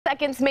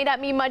milliseconds may not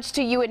mean much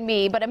to you and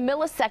me, but a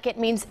millisecond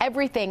means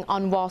everything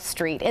on Wall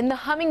Street. In the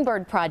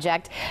Hummingbird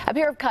project, a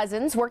pair of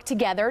cousins worked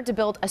together to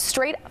build a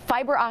straight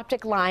fiber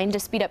optic line to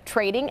speed up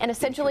trading and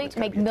essentially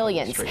make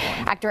millions.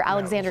 Actor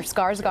Alexander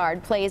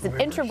Skarsgard plays an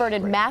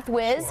introverted math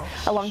whiz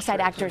alongside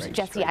actors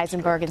Jesse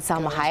Eisenberg and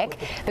Salma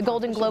Hayek. The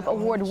Golden Globe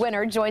Award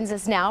winner joins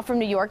us now from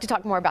New York to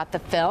talk more about the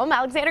film.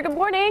 Alexander, good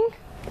morning.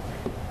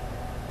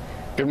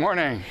 Good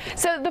morning.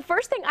 So the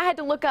first thing I had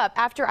to look up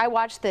after I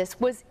watched this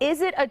was,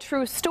 is it a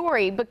true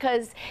story?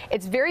 Because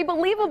it's very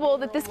believable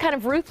that this kind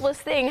of ruthless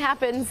thing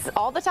happens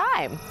all the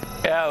time.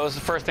 Yeah, it was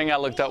the first thing I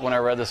looked up when I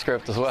read the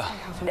script as well.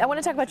 I want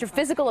to talk about your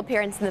physical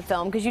appearance in the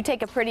film, because you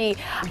take a pretty,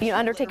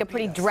 undertake a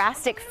pretty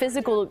drastic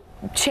physical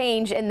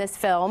change in this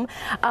film.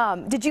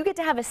 Did you get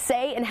to have a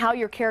say in how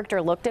your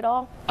character looked at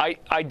all?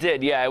 I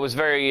did, yeah. It was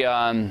very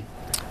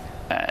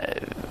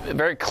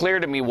very clear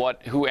to me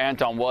who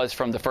Anton was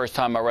from the first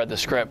time I read the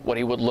script, what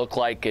he would look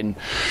like and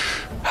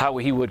how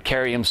he would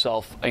carry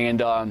himself.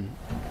 And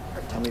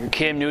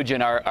Kim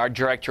Nugent, our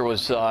director,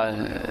 was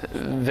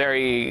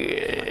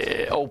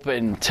very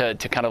open to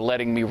kind of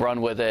letting me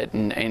run with it,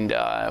 and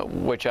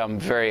which I'm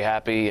very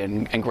happy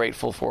and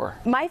grateful for.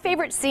 My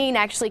favorite scene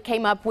actually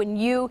came up when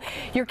your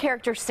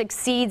character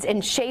succeeds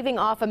in shaving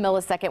off a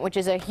millisecond, which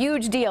is a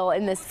huge deal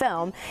in this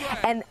film.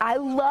 And I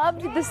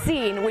loved the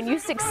scene when you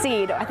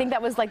succeed. I think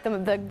that was like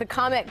the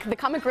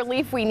comic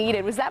relief we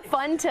needed. Was that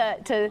fun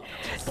to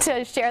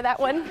share that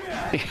one?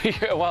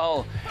 Yeah,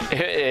 well,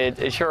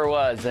 it sure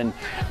was. And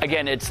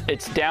again,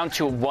 it's down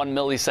to 1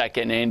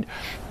 millisecond, and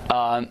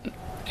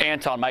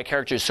Anton, my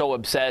character, is so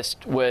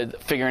obsessed with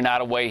figuring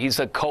out a way. He's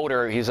a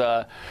coder. He's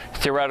a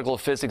theoretical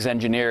physics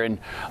engineer,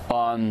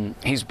 and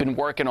he's been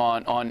working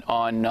on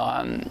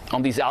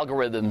these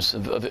algorithms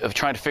of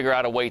trying to figure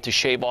out a way to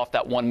shave off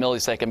that 1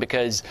 millisecond,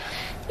 because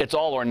it's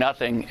all or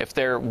nothing. If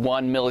they're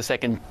 1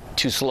 millisecond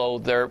too slow,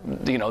 they're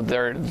not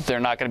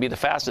going to be the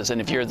fastest, and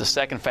if you're the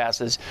second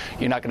fastest,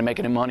 you're not going to make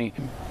any money.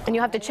 And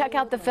you have to check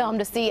out the film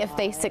to see if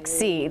they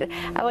succeed.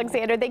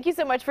 Alexander, thank you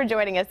so much for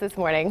joining us this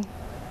morning.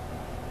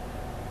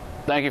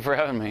 Thank you for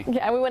having me.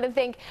 Yeah, and we want to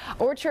thank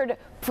Orchard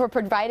for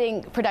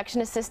providing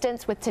production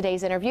assistance with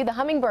today's interview. The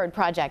Hummingbird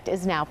project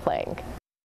is now playing.